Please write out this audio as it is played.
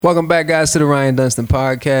Welcome back, guys, to the Ryan Dunston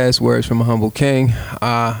podcast, Words from a Humble King.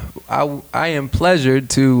 I am pleasured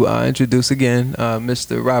to introduce again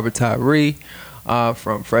Mr. Robert Tyree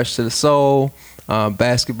from Fresh to the Soul,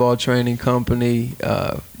 basketball training company,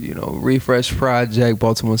 Refresh Project,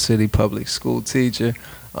 Baltimore City public school teacher.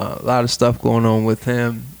 A lot of stuff going on with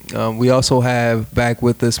him. We also have back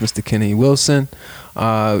with us Mr. Kenneth Wilson.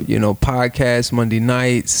 Podcast Monday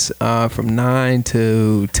nights from 9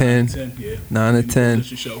 to 10. 9 to 10.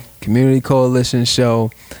 Community Coalition show.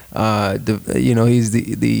 He's the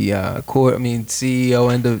CEO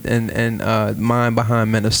and mind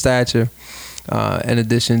behind Men of Stature. In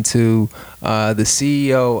addition to the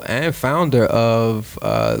CEO and founder of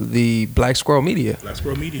the Black Squirrel Media.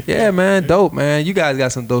 Yeah, man, dope, man. You guys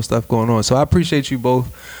got some dope stuff going on. So I appreciate you both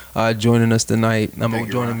joining us tonight.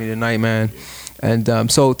 Joining me tonight, man.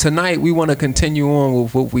 And so tonight we want to continue on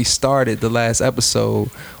with what we started the last episode,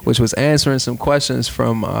 which was answering some questions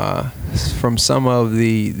from some of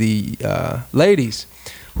the ladies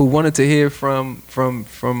who wanted to hear from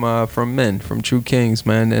men, from true kings,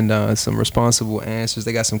 man, and some responsible answers.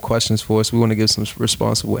 They got some questions for us. We want to give some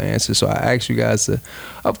responsible answers. So I ask you guys to,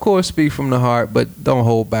 of course, speak from the heart, but don't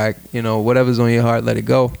hold back. Whatever's on your heart, let it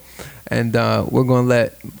go. And we're gonna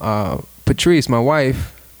let Patrice, my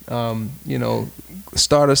wife,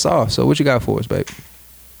 start us off. So what you got for us, babe?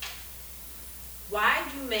 Why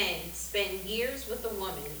do men spend years with a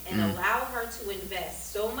woman and allow her to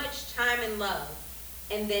invest so much time and love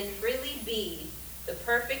and then freely be the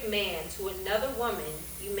perfect man to another woman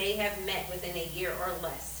you may have met within a year or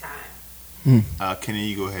less time? Kenny,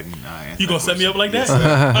 you go ahead and answer. You gonna set me up like that?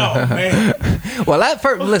 Oh man. Well,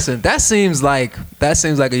 listen. That seems like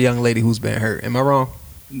a young lady who's been hurt. Am I wrong?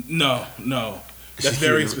 No. That's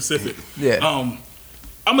very specific. Yeah. I'm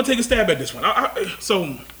gonna take a stab at this one.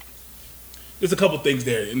 So there's a couple things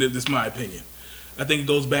there, and this is my opinion. I think it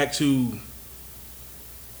goes back to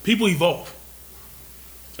people evolve.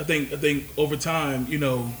 I think over time,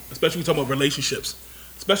 especially when we talk about relationships,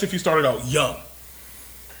 especially if you started out young,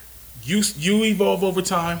 you evolve over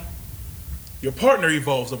time. Your partner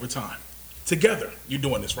evolves over time. Together, you're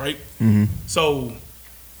doing this, right? Mm-hmm. So,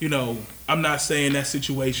 I'm not saying that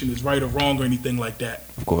situation is right or wrong or anything like that.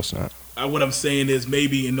 Of course not. What I'm saying is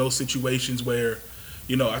maybe in those situations where,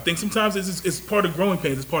 I think sometimes it's part of growing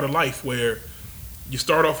pains. It's part of life where you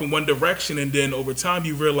start off in one direction and then over time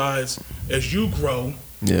you realize as you grow,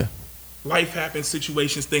 life happens,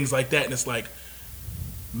 situations, things like that, and it's like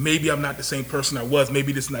maybe I'm not the same person I was.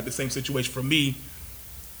 Maybe this is not the same situation for me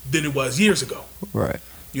than it was years ago. Right.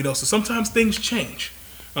 So sometimes things change.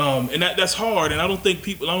 And that's hard, and I don't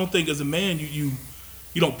think as a man you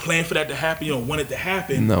don't plan for that to happen, you don't want it to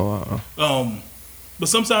happen. No. But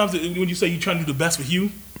sometimes when you say you're trying to do the best for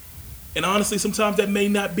you, and honestly sometimes that may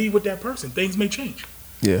not be with that person. Things may change.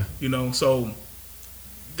 Yeah. So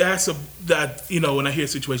when I hear a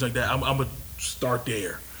situation like that, I'm gonna start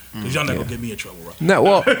there. Because y'all not gonna get me in trouble, right? No,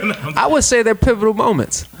 well, I would say they're pivotal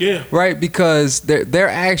moments. Yeah. Right, because they're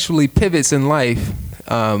actually pivots in life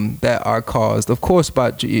that are caused, of course, by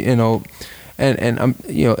and I'm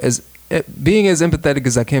as being as empathetic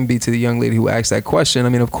as I can be to the young lady who asked that question. I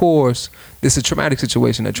mean, of course, this is a traumatic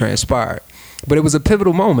situation that transpired, but it was a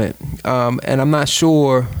pivotal moment, and I'm not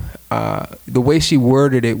sure the way she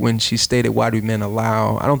worded it when she stated, "Why do men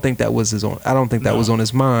allow?" I don't think that was his own. I don't think that was on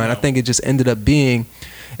his mind. No. I think it just ended up being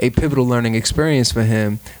a pivotal learning experience for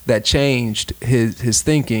him that changed his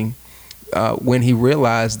thinking when he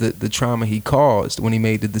realized the trauma he caused when he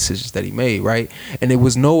made the decisions that he made, right? And there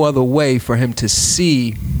was no other way for him to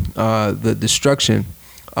see the destruction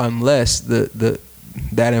unless that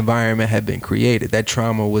environment had been created, that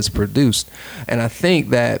trauma was produced. And I think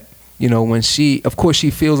that, when she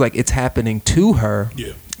feels like it's happening to her,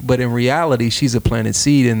 but in reality, she's a planted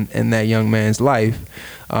seed in that young man's life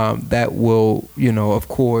that will, of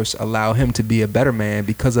course, allow him to be a better man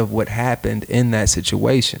because of what happened in that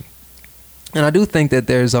situation. And I do think that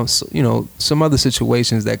there's, some other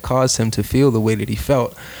situations that caused him to feel the way that he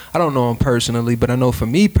felt. I don't know him personally, but I know for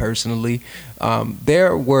me personally,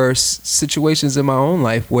 there were situations in my own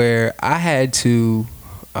life where I had to,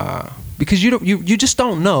 because you just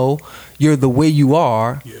don't know you're the way you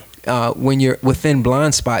are. When you're within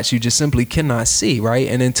blind spots, you just simply cannot see, right?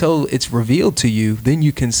 And until it's revealed to you, then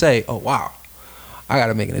you can say, "Oh wow, I got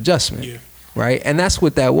to make an adjustment." Yeah. Right, and that's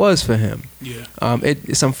what that was for him. Yeah.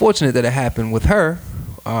 It's unfortunate that it happened with her,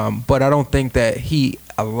 but I don't think that he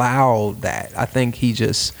allowed that. I think he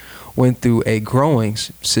just went through a growing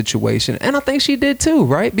situation, and I think she did too,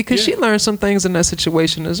 right? Because she learned some things in that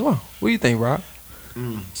situation as well. What do you think, Rob?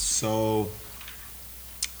 So,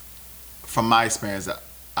 from my experience,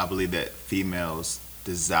 I believe that females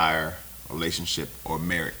desire a relationship or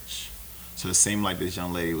marriage. So it seemed like this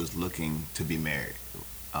young lady was looking to be married,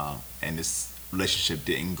 and this relationship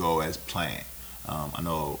didn't go as planned. I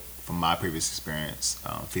know from my previous experience,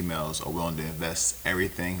 females are willing to invest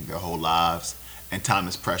everything, their whole lives, and time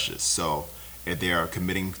is precious. So if they are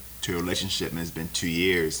committing to a relationship and it's been 2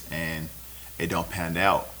 years and it don't pan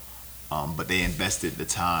out, but they invested the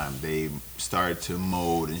time, they started to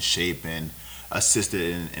mold and shape and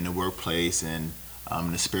assisted in the workplace and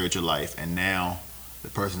in the spiritual life, and now the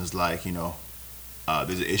person is like,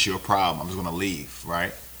 there's an issue or problem, I'm just gonna leave,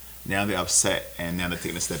 right? Now they're upset, and now they're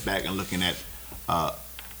taking a step back and looking at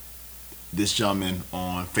this gentleman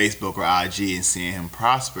on Facebook or IG and seeing him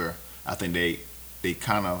prosper. I think they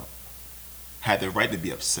kind of had the right to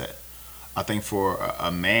be upset. I think for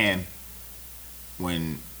a man,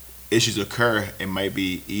 when issues occur, it might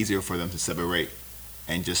be easier for them to separate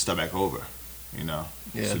and just start back over, Yeah.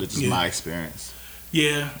 So that's just my experience.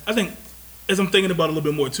 Yeah, I think as I'm thinking about it a little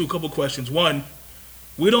bit more too, a couple questions. One,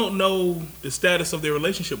 we don't know the status of their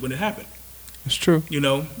relationship when it happened. It's true.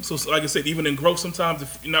 So like I said, even in growth, sometimes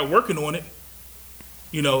if you're not working on it,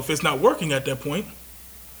 if it's not working at that point,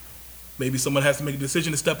 maybe someone has to make a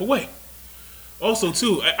decision to step away. Also,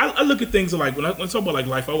 too, I look at things like, when I talk about like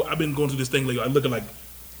life, I've been going through this thing, like I look at like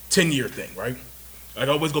 10-year thing, right? I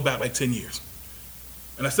always go back like 10 years.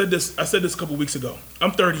 And I said this a couple weeks ago.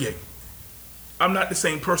 I'm 38. I'm not the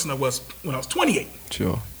same person I was when I was 28.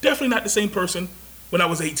 Sure. Definitely not the same person when I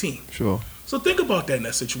was 18. Sure. So think about that in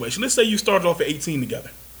that situation. Let's say you started off at 18 together.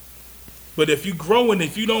 But if you grow and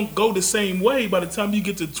if you don't go the same way, by the time you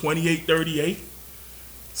get to 28, 38,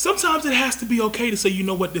 sometimes it has to be okay to say, you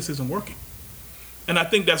know what, this isn't working. And I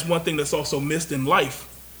think that's one thing that's also missed in life.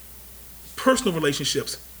 Personal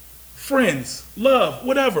relationships, friends, love,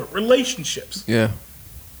 whatever, relationships. Yeah.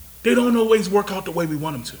 They don't always work out the way we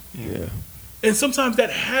want them to. Yeah. And sometimes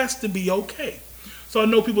that has to be okay. So I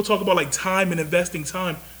know people talk about like time and investing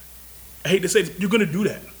time. I hate to say this, you're going to do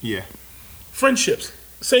that. Yeah. Friendships,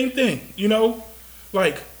 same thing,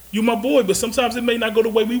 like you're my boy, but sometimes it may not go the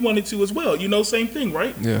way we want it to as well, same thing,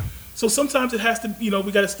 right? Yeah. So sometimes it has to, we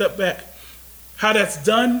got to step back. How that's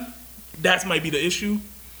done, that might be the issue,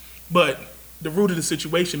 but the root of the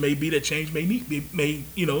situation may be that change may have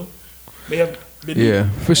been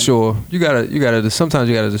needed. For sure. You gotta sometimes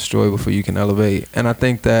you gotta destroy before you can elevate. And I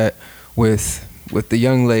think that with the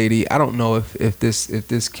young lady, I don't know if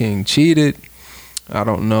this king cheated. I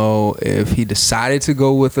don't know if he decided to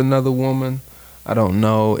go with another woman. I don't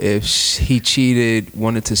know if he cheated,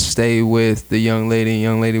 wanted to stay with the young lady, and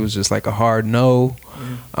young lady was just like a hard no.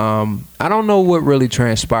 I don't know what really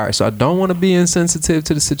transpired, so I don't want to be insensitive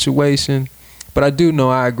to the situation. But I do know,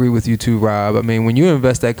 I agree with you too, Rob. I mean, when you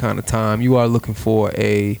invest that kind of time, you are looking for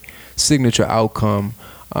a signature outcome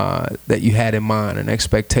that you had in mind, an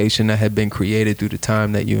expectation that had been created through the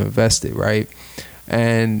time that you invested, right?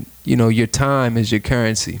 And, your time is your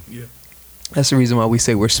currency. Yeah. That's the reason why we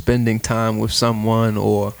say we're spending time with someone,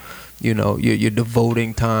 or, you're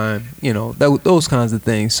devoting time, those kinds of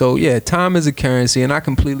things. So, yeah, time is a currency, and I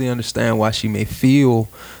completely understand why she may feel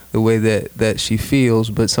the way that she feels,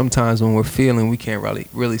 but sometimes when we're feeling, we can't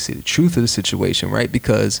really see the truth of the situation, right?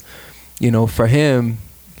 Because, for him,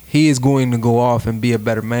 he is going to go off and be a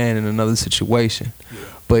better man in another situation. Yeah.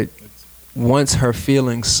 But once her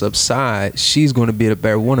feelings subside, she's going to be a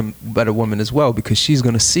better woman as well, because she's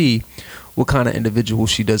going to see what kind of individual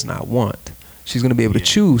she does not want. She's going to be able to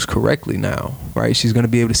choose correctly now, right? She's going to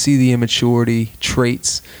be able to see the immaturity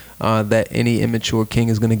traits that any immature king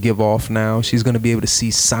is going to give off now. She's going to be able to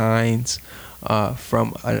see signs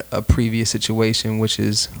from a previous situation, which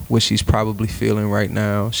is what she's probably feeling right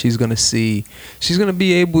now. She's going to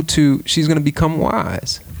become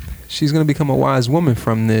wise. She's going to become a wise woman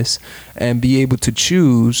from this and be able to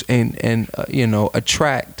choose and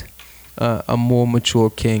attract a more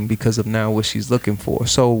mature king because of now what she's looking for.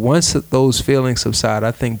 So once those feelings subside,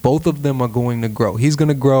 I think both of them are going to grow. He's going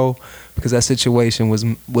to grow because that situation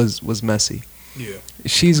was messy. Yeah.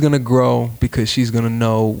 She's going to grow because she's going to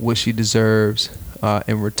know what she deserves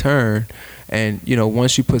in return. And,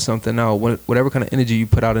 once you put something out, whatever kind of energy you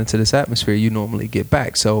put out into this atmosphere, you normally get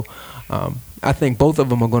back. So I think both of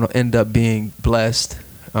them are going to end up being blessed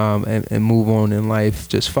and move on in life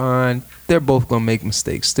just fine. They're both going to make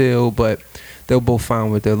mistakes still, but they'll both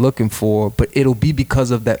find what they're looking for. But it'll be because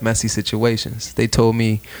of that messy situations. They told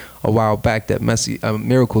me a while back that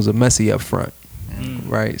miracles are messy up front,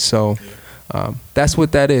 right? So that's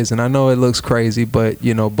what that is. And I know it looks crazy, but,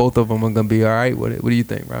 both of them are going to be all right with it. What do you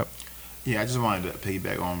think, Rob? Yeah, I just wanted to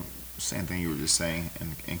piggyback on the same thing you were just saying.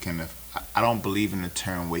 And Kenneth, I don't believe in the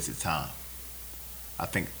term wasted time. I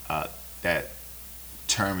think that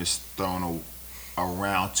term is thrown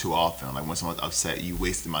around too often. Like when someone's upset, you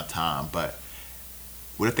wasted my time. But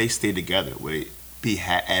what if they stay together? Would they be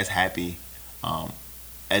as happy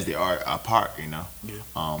as they are apart? You know.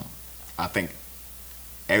 Yeah. I think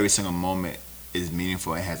every single moment is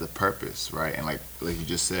meaningful and has a purpose, right? And like you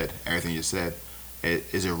just said, everything you said, it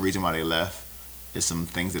is a reason why they left. There's some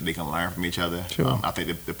things that they can learn from each other. Sure. I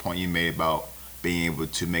think the point you made about being able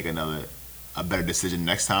to make a better decision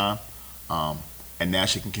next time, and now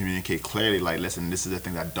she can communicate clearly, like, listen, this is the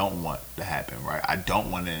thing I don't want to happen, right? I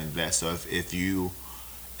don't want to invest. So if you,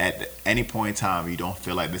 at any point in time, you don't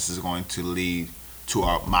feel like this is going to lead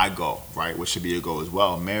to my goal, right, which should be your goal as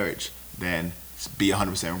well, marriage, then be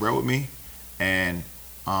 100% real with me, and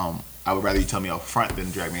I would rather you tell me up front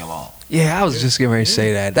than drag me along. Yeah, I was just getting ready to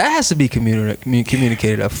say that. That has to be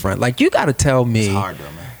communicated up front. Like, you got to tell me. It's hard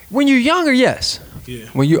though, man. When you're younger, yes. Yeah.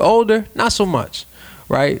 When you're older, not so much,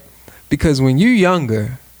 right? Because when you're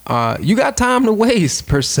younger, you got time to waste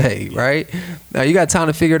per se, right? Now you got time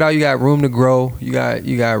to figure it out. You got room to grow. You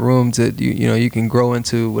got room to you can grow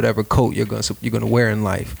into whatever coat you're gonna wear in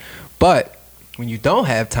life. But when you don't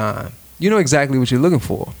have time, you know exactly what you're looking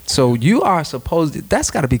for. So you are supposed to,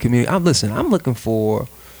 that's got to be communicated. I'm looking for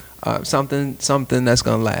something that's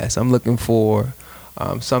gonna last. I'm looking for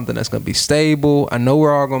something that's gonna be stable. I know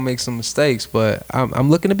we're all gonna make some mistakes, but I'm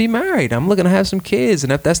looking to be married. I'm looking to have some kids,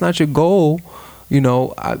 and if that's not your goal,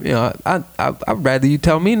 I'd rather you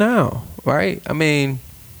tell me now, right? I mean,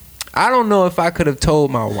 I don't know if I could have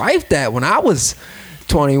told my wife that when I was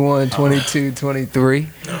 21, 22, 23.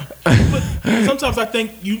 But sometimes I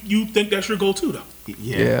think you think that's your goal too, though.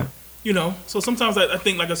 Yeah. You know, so sometimes I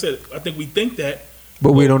think, like I said, I think we think that,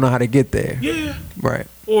 but we don't know how to get there. Yeah. Right.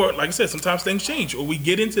 Or like I said, sometimes things change, or we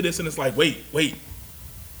get into this and it's like, wait.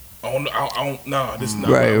 I don't, nah, this is not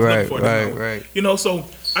what I was looking for. Right. You know, so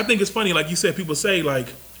I think it's funny, like you said, people say, like,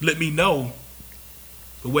 let me know,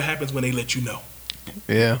 but what happens when they let you know?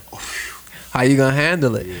 Yeah. How you gonna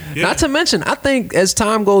handle it? Yeah. Not to mention, I think as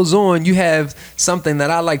time goes on, you have something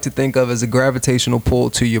that I like to think of as a gravitational pull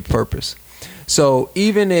to your purpose. So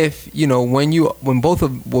even if when both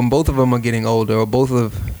of them are getting older,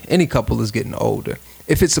 or any couple is getting older,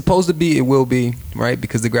 if it's supposed to be, it will be, right?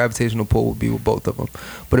 Because the gravitational pull will be with both of them.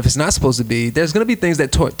 But if it's not supposed to be, there's gonna be things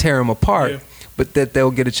that tear them apart, but that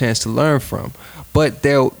they'll get a chance to learn from. But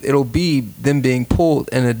it'll be them being pulled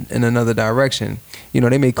in another direction.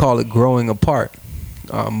 They may call it growing apart.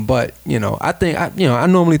 But I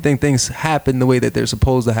normally think things happen the way that they're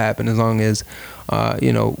supposed to happen, as long as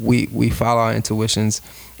we follow our intuitions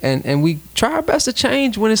and we try our best to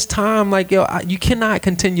change when it's time. Like, you cannot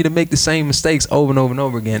continue to make the same mistakes over and over and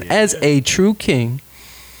over again. As a true king,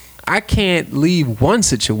 I can't leave one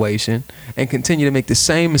situation and continue to make the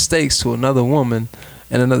same mistakes to another woman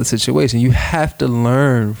in another situation. You have to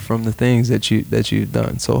learn from the things that you've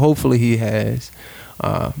done. So hopefully he has,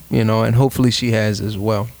 and hopefully she has as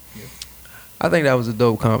well. Yeah. I think that was a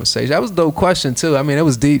dope conversation. That was a dope question too. I mean, it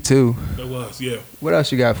was deep too. It was, yeah. What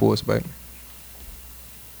else you got for us, babe?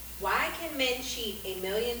 Why can men cheat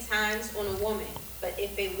 1,000,000 times on a woman, but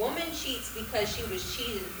if a woman cheats because she was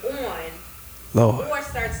cheated on, Lord, or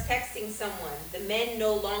starts texting someone, the men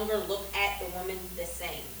no longer look at the woman the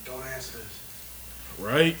same? Don't answer this.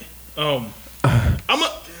 Right?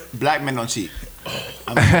 Black men don't cheat.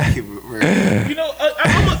 I'm gonna keep it real.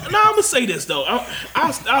 I'm gonna say this though.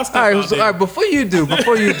 I'll stop. All right, before you do,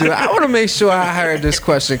 I want to make sure I heard this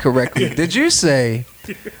question correctly. Did you say,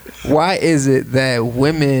 why is it that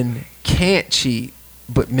women can't cheat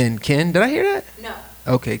but men can? Did I hear that? No.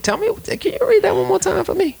 Okay, tell me. Can you read that one more time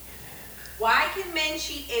for me? Why can men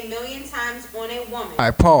cheat 1,000,000 times on a woman? All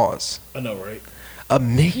right, pause. I know, right?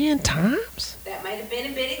 1,000,000 times? That might have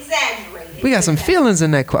been a bit exaggerated. We got some feelings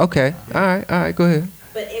in that. Okay, all right, go ahead.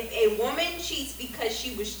 But if a woman cheats because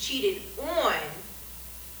she was cheated on,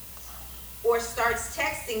 or starts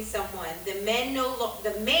texting someone, the man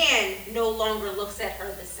no longer looks at her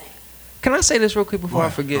the same. Can I say this real quick before I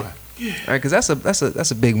forget? Yeah. All right, because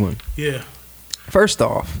that's a big one. Yeah. First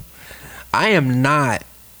off, I'm not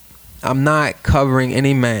covering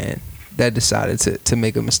any man that decided to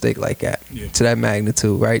make a mistake like that, to that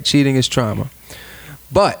magnitude, right? Cheating is trauma.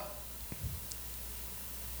 But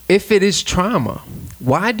if it is trauma,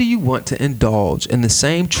 why do you want to indulge in the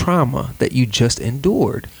same trauma that you just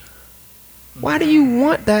endured? Why do you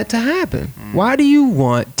want that to happen? Why do you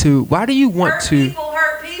want to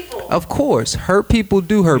hurt people. Of course, hurt people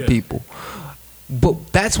do hurt people.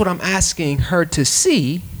 But that's what I'm asking her to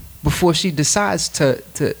see before she decides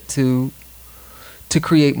to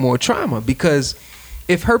create more trauma. Because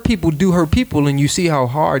if hurt people do hurt people and you see how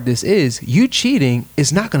hard this is, you cheating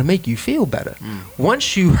is not going to make you feel better.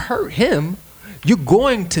 Once you hurt him, you're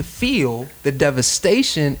going to feel the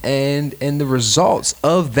devastation and the results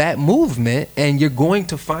of that movement, and you're going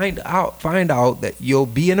to find out that you'll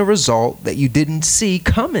be in a result that you didn't see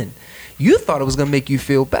coming. You thought it was going to make you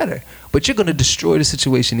feel better, but you're going to destroy the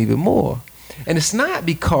situation even more. And it's not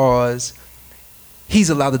because he's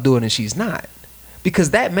allowed to do it and she's not.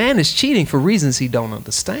 Because that man is cheating for reasons he don't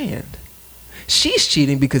understand. She's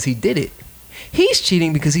cheating because he did it. He's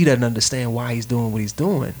cheating because he doesn't understand why he's doing what he's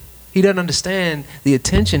doing. He doesn't understand the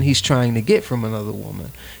attention he's trying to get from another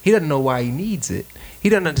woman. He doesn't know why he needs it. He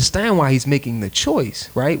doesn't understand why he's making the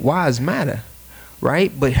choice, right? Whys matter,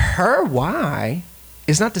 right? But her why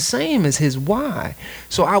is not the same as his why.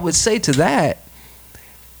 So I would say to that,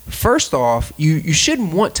 first off, you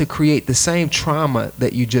shouldn't want to create the same trauma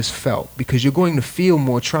that you just felt, because you're going to feel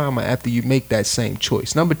more trauma after you make that same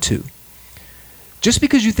choice. Number two, just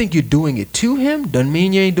because you think you're doing it to him doesn't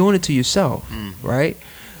mean you ain't doing it to yourself, right?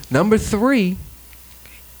 Number three,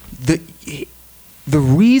 the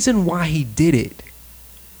reason why he did it,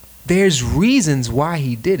 there's reasons why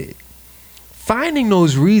he did it. Finding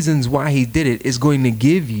those reasons why he did it is going to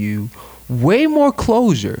give you way more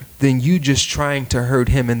closure than you just trying to hurt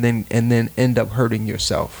him and then end up hurting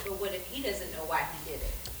yourself. But what if he doesn't know why he did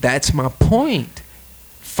it? That's my point.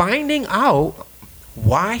 Finding out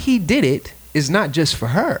why he did it is not just for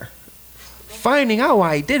her. Finding out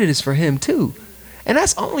why he did it is for him too. And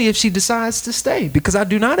that's only if she decides to stay, because I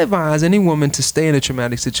do not advise any woman to stay in a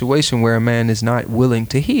traumatic situation where a man is not willing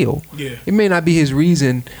to heal. Yeah. It may not be his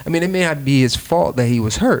reason. I mean, it may not be his fault that he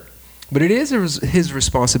was hurt, but it is his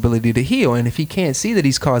responsibility to heal. And if he can't see that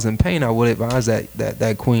he's causing pain, I would advise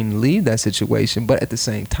that queen leave that situation. But at the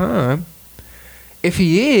same time, if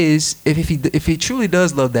he truly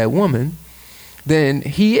does love that woman, then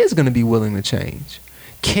he is going to be willing to change.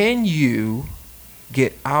 Can you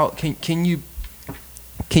get out?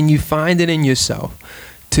 Can you find it in yourself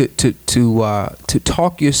to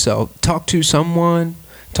talk to someone,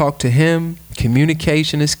 talk to him?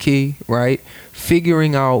 Communication is key, right?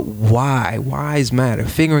 Figuring out whys matter,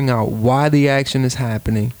 figuring out why the action is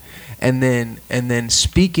happening, and then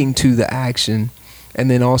speaking to the action, and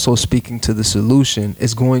then also speaking to the solution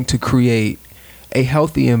is going to create a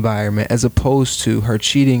healthy environment, as opposed to her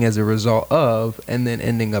cheating as a result of and then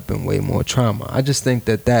ending up in way more trauma. I just think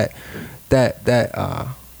that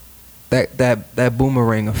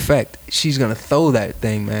boomerang effect, she's gonna throw that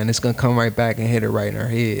thing, man. It's gonna come right back and hit her right in her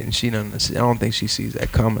head, and I don't think she sees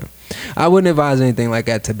that coming. I wouldn't advise anything like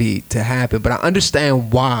that to happen, but I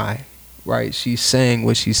understand why, right? She's saying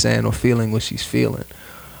what she's saying or feeling what she's feeling.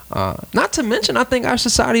 Not to mention, I think our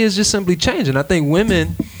society is just simply changing. I think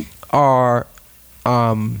women have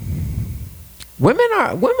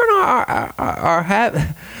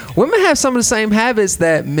some of the same habits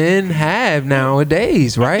that men have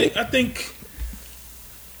nowadays, right? I think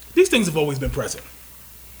these things have always been present.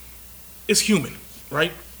 It's human,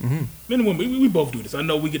 right? Mm-hmm. Men and women, we both do this. I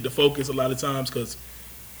know we get to focus a lot of times because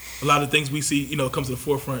a lot of things we see, comes to the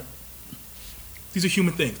forefront. These are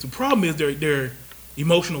human things. The problem is they're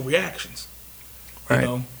emotional reactions.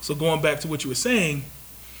 Right. So going back to what you were saying,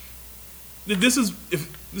 this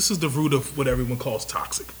is the root of what everyone calls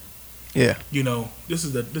toxic. Yeah. This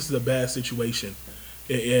is a bad situation,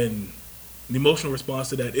 and the emotional response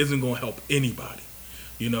to that isn't going to help anybody.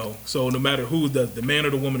 So no matter who does, the man or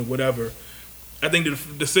the woman or whatever, I think the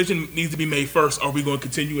decision needs to be made first. Are we going to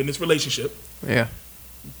continue in this relationship? Yeah.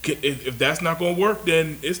 If that's not going to work,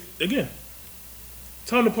 then it's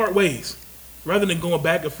time to part ways. Rather than going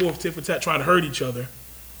back and forth, tit for tat, trying to hurt each other,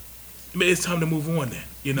 it's time to move on then.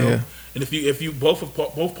 Yeah. And if you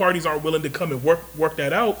both parties aren't willing to come and work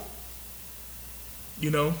that out,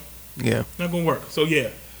 yeah, not gonna work. So yeah,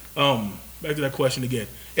 back to that question again.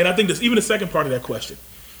 And I think this, even the second part of that question,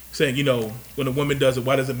 saying when a woman does it,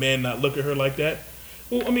 why does a man not look at her like that?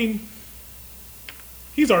 Well, I mean,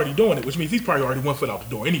 he's already doing it, which means he's probably already one foot out the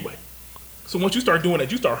door anyway. So once you start doing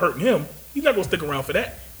that, you start hurting him. He's not gonna stick around for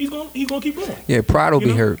that. He's gonna keep going. Yeah, pride will be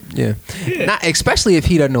hurt. Yeah. Not especially if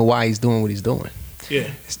he doesn't know why he's doing what he's doing. Yeah.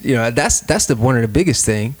 That's one of the biggest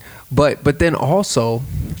thing. But then also,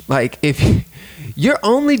 like, if you're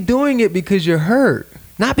only doing it because you're hurt,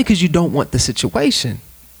 not because you don't want the situation.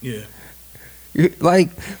 Yeah. Like,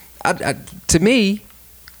 to me,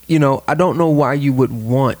 I don't know why you would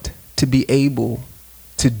want to be able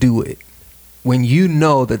to do it when you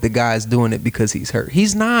know that the guy's doing it because he's hurt.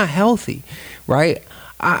 He's not healthy, right?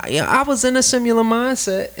 I was in a similar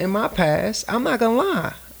mindset in my past. I'm not gonna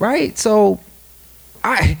lie, right? So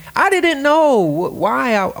I didn't know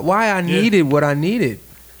why I needed what I needed.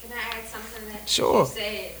 Can I add something that Sure. you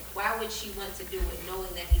said? Why would she want to do it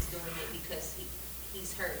knowing that he's doing it because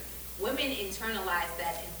he's hurt? Women internalize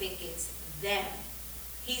that and think it's them.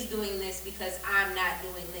 He's doing this because I'm not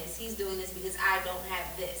doing this. He's doing this because I don't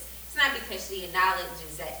have this. It's not because she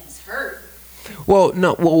acknowledges that he's hurt. Well,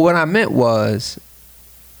 no. Well, what I meant was,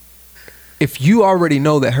 if you already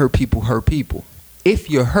know that hurt people, if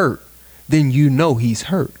you're hurt, then you know he's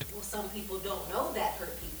hurt. Well, some people don't know that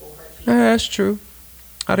hurt people hurt Yeah, people. that's true.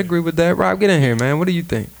 I'd agree with that. Rob, get in here, man. What do you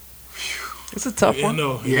think? It's a tough one.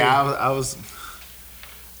 No,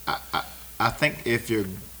 I think if your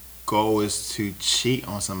goal is to cheat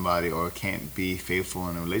on somebody or can't be faithful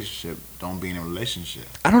in a relationship, don't be in a relationship.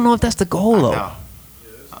 I don't know if that's the goal, though. No.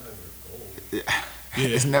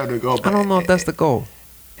 It's never the goal. I don't know if that's the goal.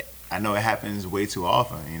 I know it happens way too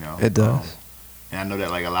often, you know. It does. And I know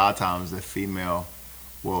that like a lot of times the female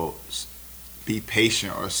will be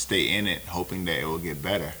patient or stay in it hoping that it will get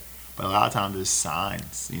better. But a lot of times there's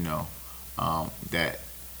signs, you know, that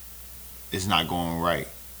it's not going right.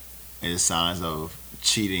 It's signs of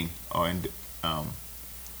cheating or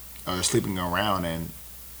sleeping around, and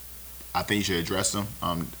I think you should address them.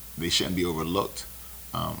 They shouldn't be overlooked.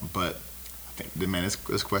 But I think, man, this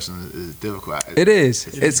question is difficult. It is.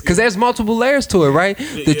 It's because there's multiple layers to it, right?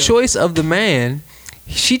 The choice of the man,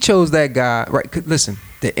 she chose that guy, right? Listen,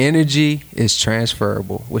 the energy is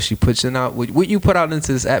transferable. What she puts out, what you put out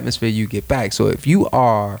into this atmosphere, you get back. So if you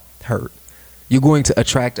are hurt, you're going to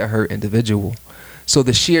attract a hurt individual. So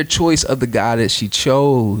the sheer choice of the guy that she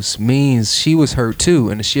chose means she was hurt too.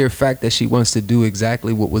 And the sheer fact that she wants to do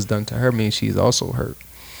exactly what was done to her means she's also hurt.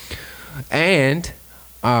 And,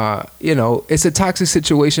 you know, it's a toxic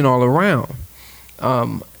situation all around.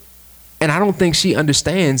 And I don't think she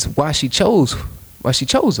understands why she chose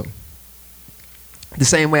him. The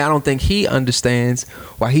same way I don't think he understands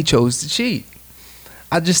why he chose to cheat.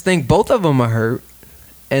 I just think both of them are hurt.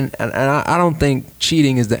 And I don't think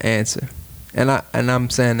cheating is the answer. And I'm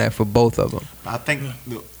saying that for both of them. I think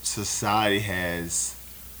the society has,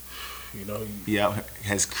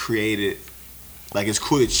 has created, like, it's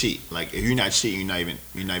cool to cheat. Like, if you're not cheating,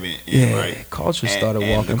 you're not even in, right? Culture started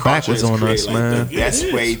walking backwards on us, like, man. The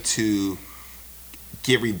best way to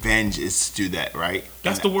get revenge is to do that, right?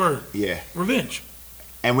 That's the word. Yeah, revenge.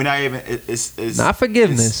 And we're not even. It's not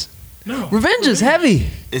forgiveness. No, revenge is heavy.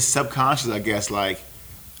 It's subconscious, I guess. Like,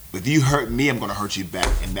 if you hurt me, I'm gonna hurt you back,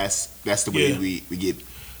 and that's the way we get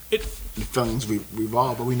the feelings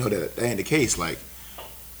revolve. But we know that ain't the case. Like,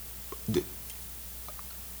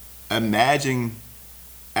 imagine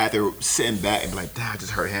after sitting back and be like, "Dad, I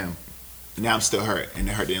just hurt him. Now I'm still hurt, and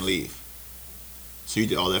the hurt didn't leave." So you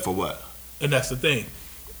did all that for what? And that's the thing.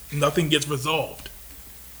 Nothing gets resolved.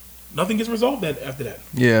 Nothing gets resolved after that.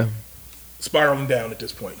 Yeah. Spiraling down at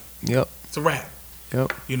this point. Yep. It's a wrap.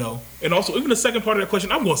 Yep. You know, and also even the second part of that question,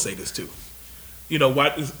 I'm going to say this too. You know,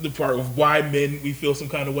 why is the part of why men we feel some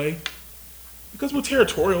kind of way? Because we're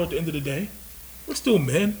territorial at the end of the day. We're still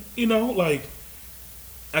men. You know, like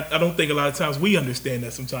I don't think a lot of times we understand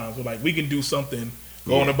that. Sometimes we're like, we can do something,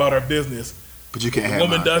 go on about our business, but you can't. The have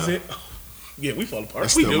woman mine, does though. it. Yeah, we fall apart.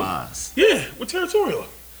 That's we still do. Mine. Yeah, we're territorial.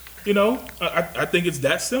 You know, I think it's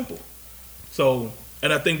that simple. So,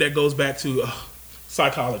 and I think that goes back to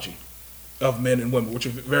psychology of men and women, which are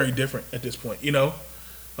very different at this point, you know?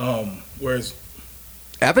 Whereas...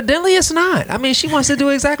 Evidently it's not. I mean, she wants to do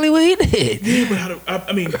exactly what he did. Yeah, but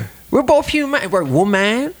I mean... We're both human. We're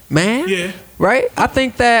woman, man. Yeah. Right? I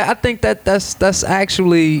think that's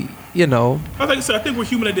actually, you know... Like I said, I think we're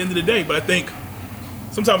human at the end of the day, but I think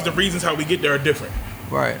sometimes the reasons how we get there are different.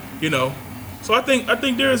 Right. You know? So I think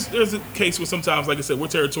there's a case where sometimes, like I said, we're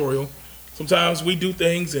territorial. Sometimes we do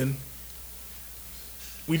things and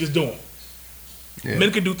we just do them. Yeah.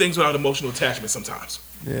 Men can do things without emotional attachment sometimes.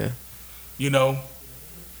 Yeah. You know?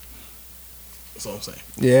 That's all I'm saying.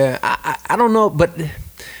 Yeah. I don't know, but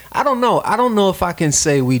I don't know. I don't know if I can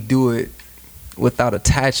say we do it without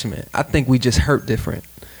attachment. I think we just hurt different.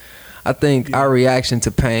 I think our reaction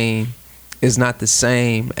to pain is not the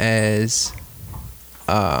same as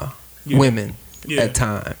women at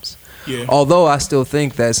times. Yeah. Although I still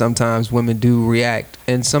think that sometimes women do react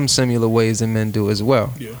in some similar ways than men do as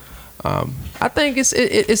well. Yeah. I think it's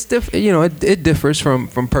you know, it differs from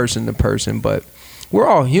person to person, but we're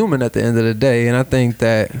all human at the end of the day, and I think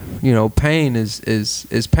that, you know, pain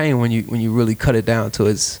is pain when you really cut it down to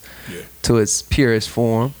its purest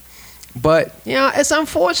form. But, you know, it's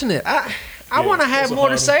unfortunate. I want to have more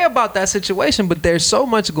to say about that situation, but there's so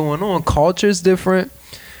much going on. Culture's different,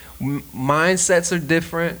 mindsets are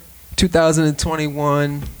different.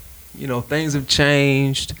 2021, You know, things have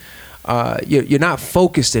changed. You're not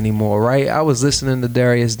focused anymore, right? I was listening to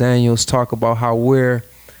Darius Daniels talk about how we're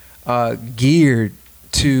geared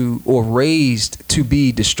to or raised to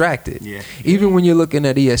be distracted. Yeah. Even when you're looking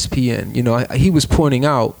at ESPN, you know, he was pointing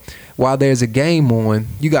out while there's a game on,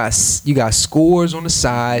 you got scores on the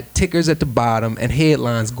side, tickers at the bottom, and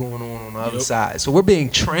headlines going on the other side. So we're being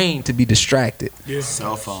trained to be distracted. Yeah.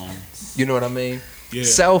 Cell phones. You know what I mean? Yeah.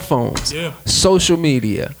 Cell phones, Yeah. social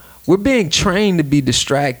media. We're being trained to be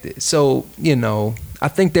distracted. So, you know, I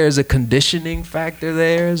think there's a conditioning factor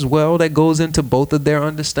there as well that goes into both of their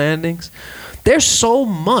understandings. There's so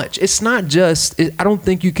much. It's not just. I don't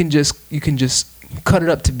think you can just cut it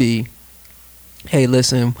up to be, hey,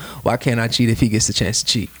 listen, why can't I cheat if he gets the chance to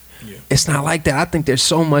cheat? Yeah. It's not like that. I think there's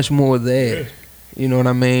so much more there. Yeah. You know what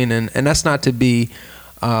I mean? And that's not to be,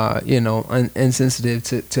 you know,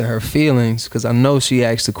 insensitive to her feelings, because I know she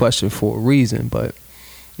asked the question for a reason. But,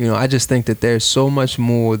 you know, I just think that there's so much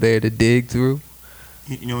more there to dig through.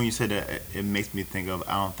 You know, when you said that, it makes me think of,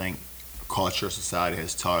 I don't think culture or society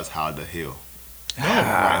has taught us how to heal. No.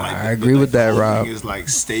 Right? Like I agree with that, Rob. It's like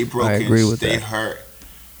stay broken, I agree with stay that. hurt,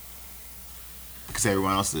 because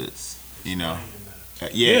everyone else is, you know.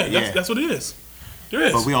 That's what it is. There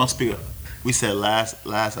is. But we don't speak. We said last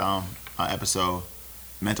episode,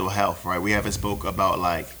 mental health, right? We haven't spoke about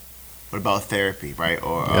like, what about therapy, right?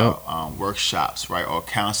 Or workshops, right? Or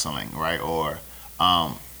counseling, right? Or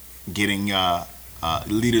getting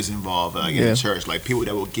leaders involved in the church, like people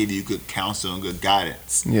that will give you good counsel and good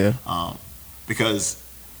guidance. Yeah. Because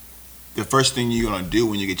the first thing you're gonna do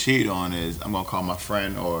when you get cheated on is, I'm gonna call my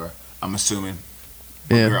friend, or I'm assuming,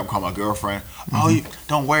 I'm calling my girlfriend. Mm-hmm. Oh,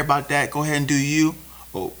 don't worry about that. Go ahead and do you.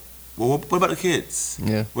 Well, what about the kids?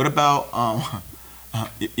 Yeah. What about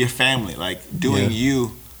your family? Like doing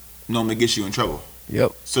you normally gets you in trouble.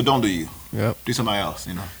 Yep. So don't do you. Yep. Do somebody else.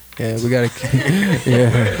 You know. Yeah, we gotta.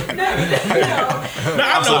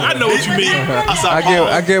 I know what you mean.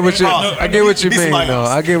 I get what you mean. No,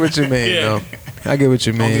 I get what you mean. No, I get what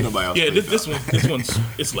you mean. Yeah, this one's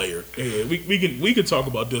it's layered. Yeah, we can talk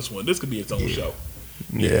about this one. This could be its own show.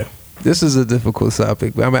 Yeah, this is a difficult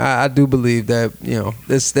topic. I mean, I do believe that, you know,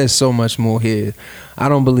 there's so much more here. I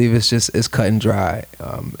don't believe it's just as cut and dry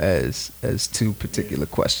as two particular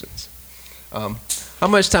questions. How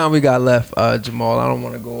much time we got left, Jamal? I don't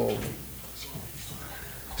want to go over.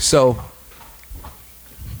 So,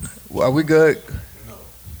 are we good? No.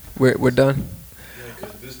 We're done? Yeah,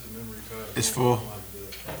 because this the memory card. It's full.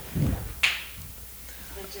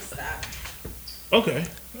 Okay.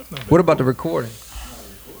 What about the recording?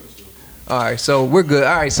 All right, so we're good.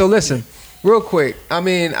 All right, so listen, real quick. I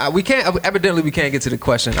mean, we can't get to the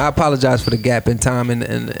question. I apologize for the gap in time and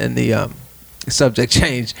the subject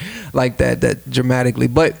change like that dramatically.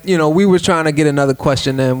 But, you know, we were trying to get another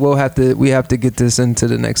question, and we have to get this into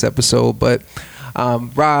the next episode. But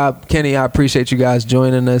Rob, Kenny, I appreciate you guys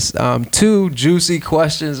joining us. 2 juicy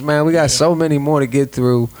questions, man. We got so many more to get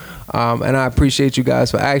through. And I appreciate you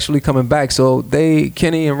guys for actually coming back. So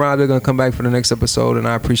Kenny and Rob, they're going to come back for the next episode, and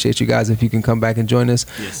I appreciate you guys if you can come back and join us.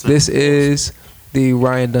 Yes, this is the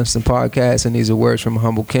Ryan Dunston podcast, and these are words from a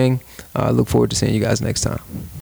humble king. Look forward to seeing you guys next time.